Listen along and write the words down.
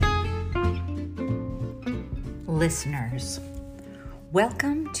listeners.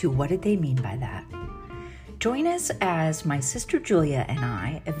 Welcome to What Did They Mean by That? Join us as my sister Julia and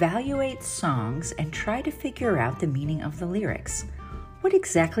I evaluate songs and try to figure out the meaning of the lyrics. What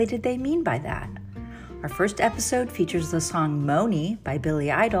exactly did they mean by that? Our first episode features the song Moni by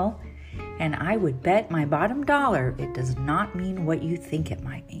Billy Idol, and I would bet my bottom dollar it does not mean what you think it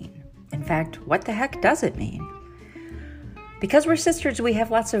might mean. In fact, what the heck does it mean? Because we're sisters, we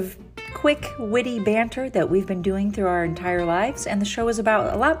have lots of quick, witty banter that we've been doing through our entire lives, and the show is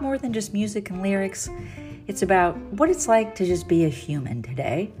about a lot more than just music and lyrics. It's about what it's like to just be a human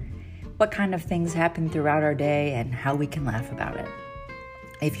today, what kind of things happen throughout our day, and how we can laugh about it.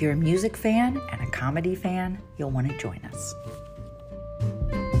 If you're a music fan and a comedy fan, you'll want to join us.